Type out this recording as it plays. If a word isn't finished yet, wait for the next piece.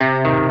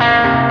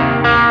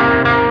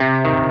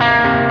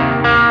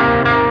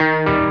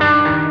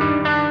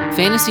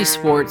Fantasy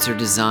sports are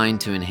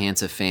designed to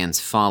enhance a fan's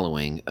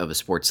following of a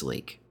sports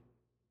league,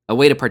 a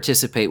way to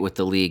participate with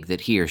the league that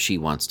he or she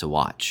wants to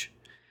watch.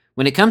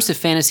 When it comes to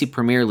Fantasy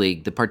Premier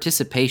League, the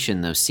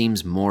participation, though,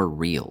 seems more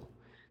real.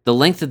 The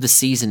length of the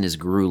season is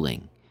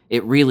grueling.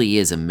 It really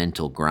is a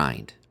mental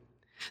grind.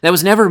 That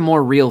was never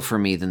more real for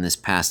me than this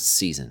past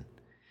season.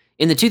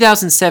 In the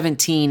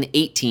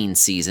 2017-18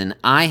 season,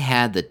 I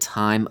had the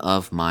time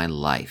of my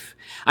life.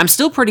 I'm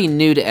still pretty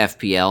new to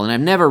FPL, and I've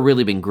never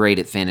really been great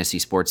at fantasy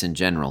sports in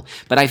general,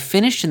 but I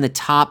finished in the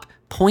top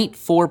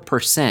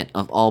 0.4%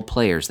 of all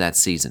players that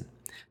season.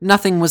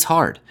 Nothing was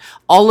hard.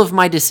 All of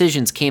my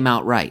decisions came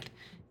out right.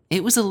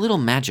 It was a little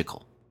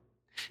magical.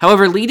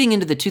 However, leading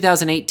into the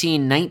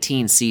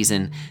 2018-19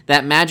 season,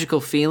 that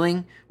magical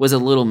feeling was a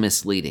little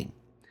misleading.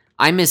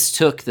 I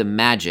mistook the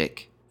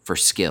magic for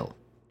skill.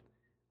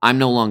 I'm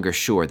no longer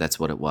sure that's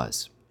what it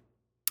was.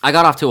 I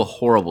got off to a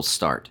horrible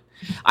start.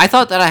 I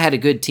thought that I had a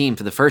good team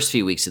for the first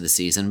few weeks of the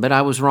season, but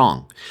I was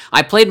wrong.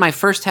 I played my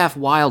first half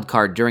wild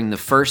card during the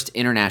first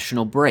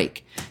international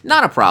break.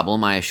 Not a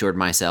problem, I assured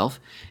myself.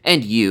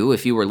 And you,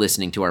 if you were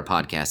listening to our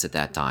podcast at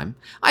that time.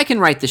 I can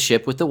right the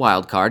ship with the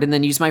wild card and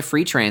then use my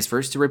free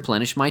transfers to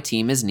replenish my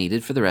team as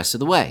needed for the rest of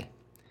the way.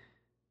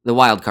 The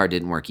wild card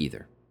didn't work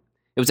either.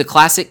 It was a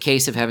classic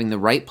case of having the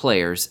right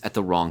players at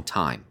the wrong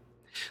time.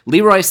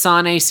 Leroy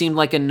Sané seemed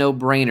like a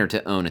no-brainer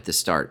to own at the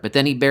start, but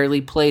then he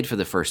barely played for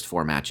the first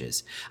 4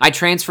 matches. I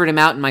transferred him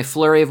out in my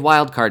flurry of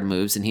wildcard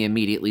moves, and he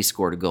immediately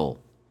scored a goal.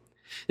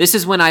 This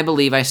is when I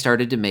believe I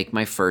started to make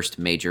my first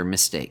major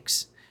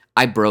mistakes.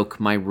 I broke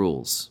my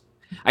rules.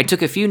 I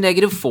took a few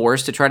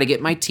 -4s to try to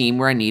get my team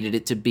where I needed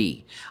it to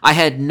be. I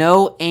had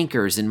no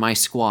anchors in my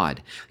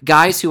squad,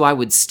 guys who I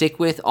would stick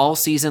with all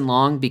season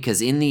long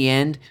because in the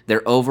end,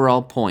 their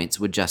overall points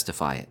would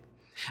justify it.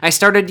 I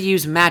started to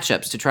use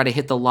matchups to try to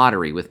hit the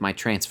lottery with my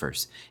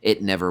transfers.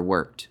 It never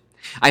worked.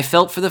 I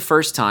felt for the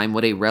first time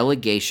what a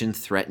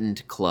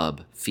relegation-threatened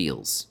club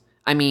feels.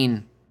 I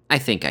mean, I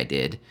think I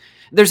did.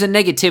 There's a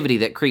negativity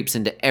that creeps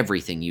into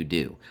everything you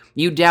do.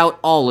 You doubt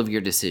all of your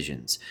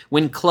decisions.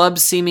 When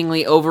clubs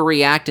seemingly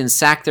overreact and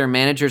sack their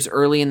managers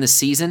early in the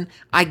season,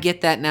 I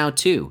get that now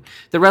too.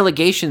 The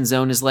relegation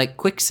zone is like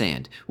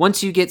quicksand.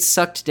 Once you get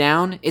sucked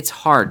down,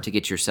 it's hard to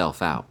get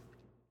yourself out.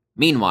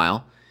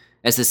 Meanwhile,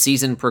 as the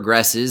season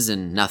progresses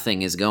and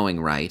nothing is going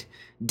right,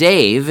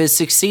 Dave is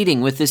succeeding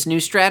with this new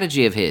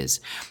strategy of his.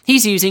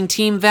 He's using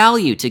team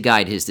value to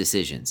guide his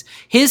decisions.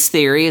 His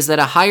theory is that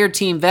a higher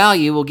team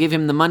value will give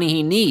him the money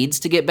he needs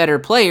to get better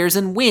players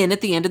and win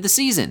at the end of the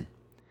season.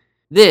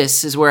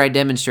 This is where I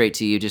demonstrate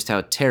to you just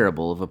how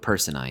terrible of a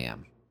person I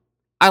am.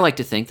 I like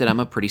to think that I'm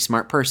a pretty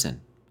smart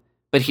person.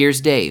 But here's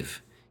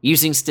Dave,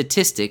 using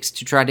statistics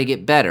to try to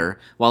get better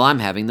while I'm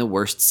having the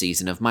worst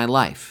season of my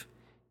life.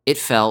 It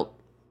felt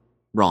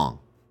wrong.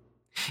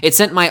 It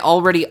sent my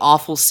already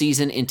awful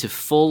season into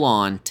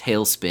full-on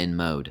tailspin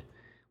mode.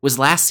 Was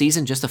last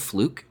season just a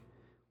fluke?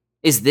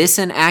 Is this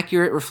an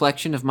accurate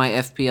reflection of my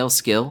FPL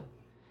skill?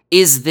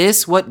 Is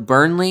this what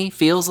Burnley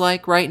feels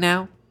like right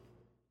now?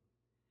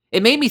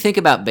 It made me think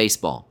about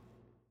baseball.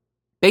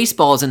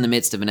 Baseball is in the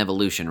midst of an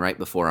evolution right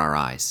before our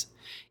eyes.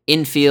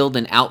 Infield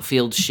and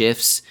outfield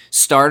shifts,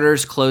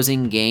 starters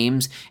closing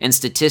games, and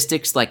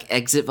statistics like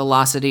exit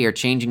velocity are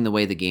changing the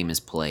way the game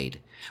is played.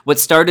 What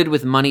started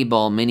with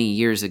Moneyball many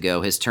years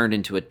ago has turned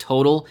into a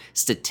total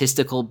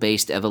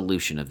statistical-based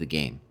evolution of the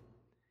game.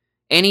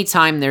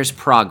 Anytime there's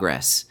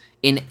progress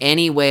in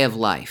any way of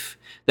life,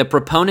 the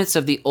proponents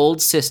of the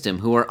old system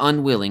who are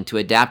unwilling to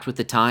adapt with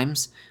the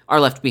times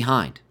are left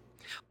behind.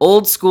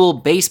 Old-school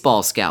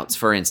baseball scouts,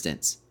 for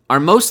instance,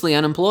 are mostly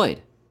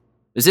unemployed.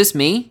 Is this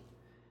me?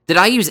 Did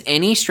I use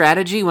any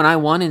strategy when I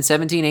won in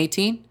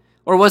 17-18?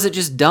 Or was it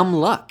just dumb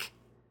luck?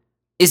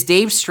 Is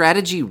Dave's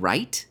strategy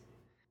right?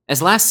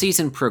 As last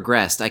season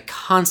progressed, I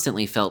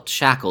constantly felt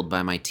shackled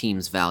by my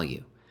team's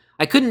value.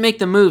 I couldn't make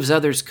the moves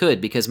others could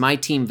because my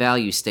team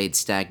value stayed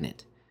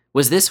stagnant.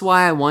 Was this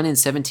why I won in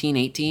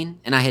 17-18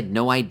 and I had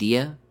no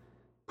idea?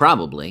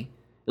 Probably,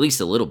 at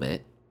least a little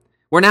bit.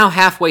 We're now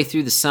halfway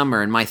through the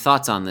summer and my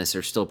thoughts on this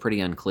are still pretty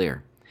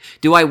unclear.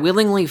 Do I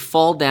willingly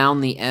fall down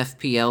the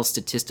FPL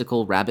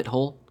statistical rabbit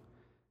hole?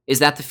 Is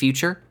that the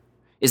future?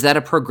 Is that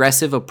a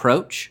progressive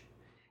approach?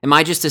 Am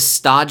I just a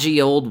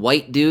stodgy old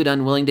white dude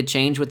unwilling to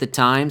change with the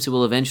times who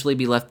will eventually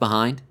be left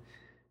behind?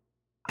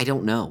 I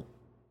don't know.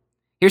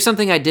 Here's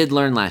something I did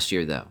learn last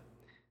year, though.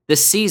 The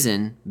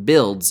season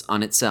builds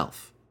on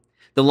itself.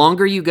 The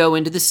longer you go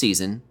into the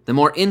season, the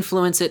more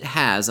influence it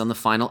has on the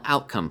final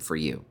outcome for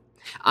you.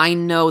 I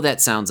know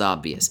that sounds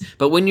obvious,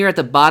 but when you're at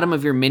the bottom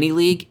of your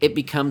mini-league, it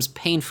becomes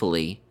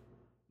painfully,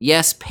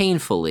 yes,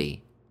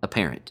 painfully,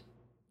 apparent.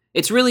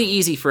 It's really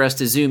easy for us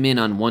to zoom in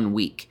on one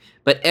week,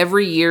 but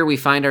every year we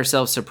find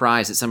ourselves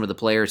surprised at some of the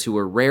players who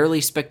were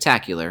rarely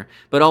spectacular,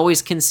 but always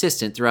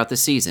consistent throughout the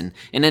season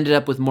and ended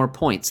up with more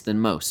points than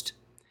most.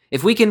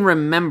 If we can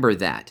remember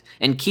that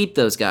and keep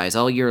those guys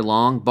all year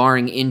long,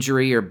 barring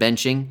injury or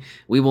benching,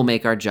 we will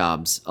make our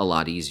jobs a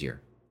lot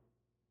easier.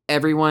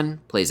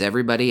 Everyone plays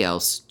everybody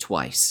else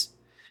twice.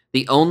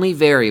 The only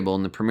variable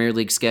in the Premier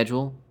League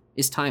schedule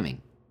is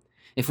timing.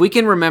 If we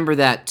can remember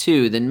that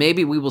too, then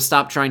maybe we will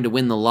stop trying to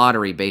win the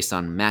lottery based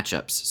on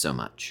matchups so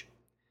much.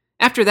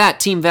 After that,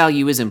 team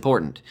value is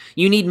important.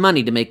 You need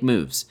money to make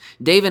moves.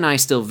 Dave and I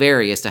still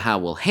vary as to how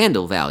we'll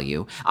handle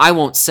value. I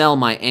won't sell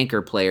my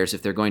anchor players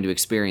if they're going to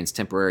experience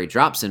temporary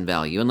drops in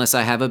value unless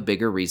I have a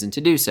bigger reason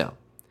to do so.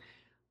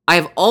 I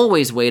have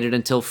always waited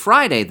until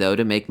Friday, though,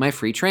 to make my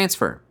free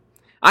transfer.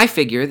 I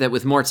figure that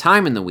with more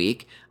time in the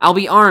week, I'll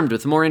be armed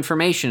with more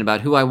information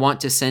about who I want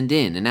to send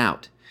in and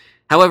out.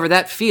 However,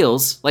 that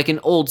feels like an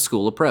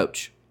old-school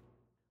approach.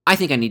 I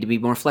think I need to be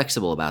more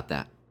flexible about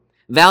that.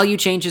 Value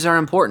changes are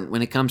important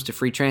when it comes to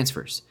free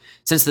transfers.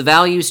 Since the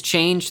values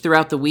change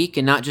throughout the week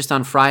and not just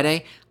on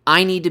Friday,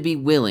 I need to be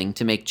willing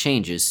to make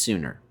changes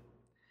sooner.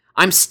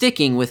 I'm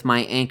sticking with my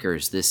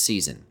anchors this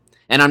season,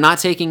 and I'm not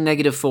taking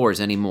 -4s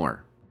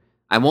anymore.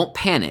 I won't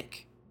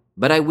panic,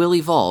 but I will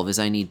evolve as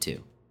I need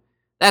to.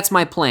 That's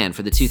my plan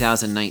for the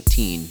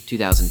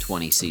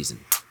 2019-2020 season.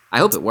 I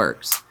hope it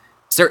works.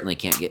 Certainly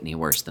can't get any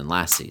worse than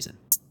last season.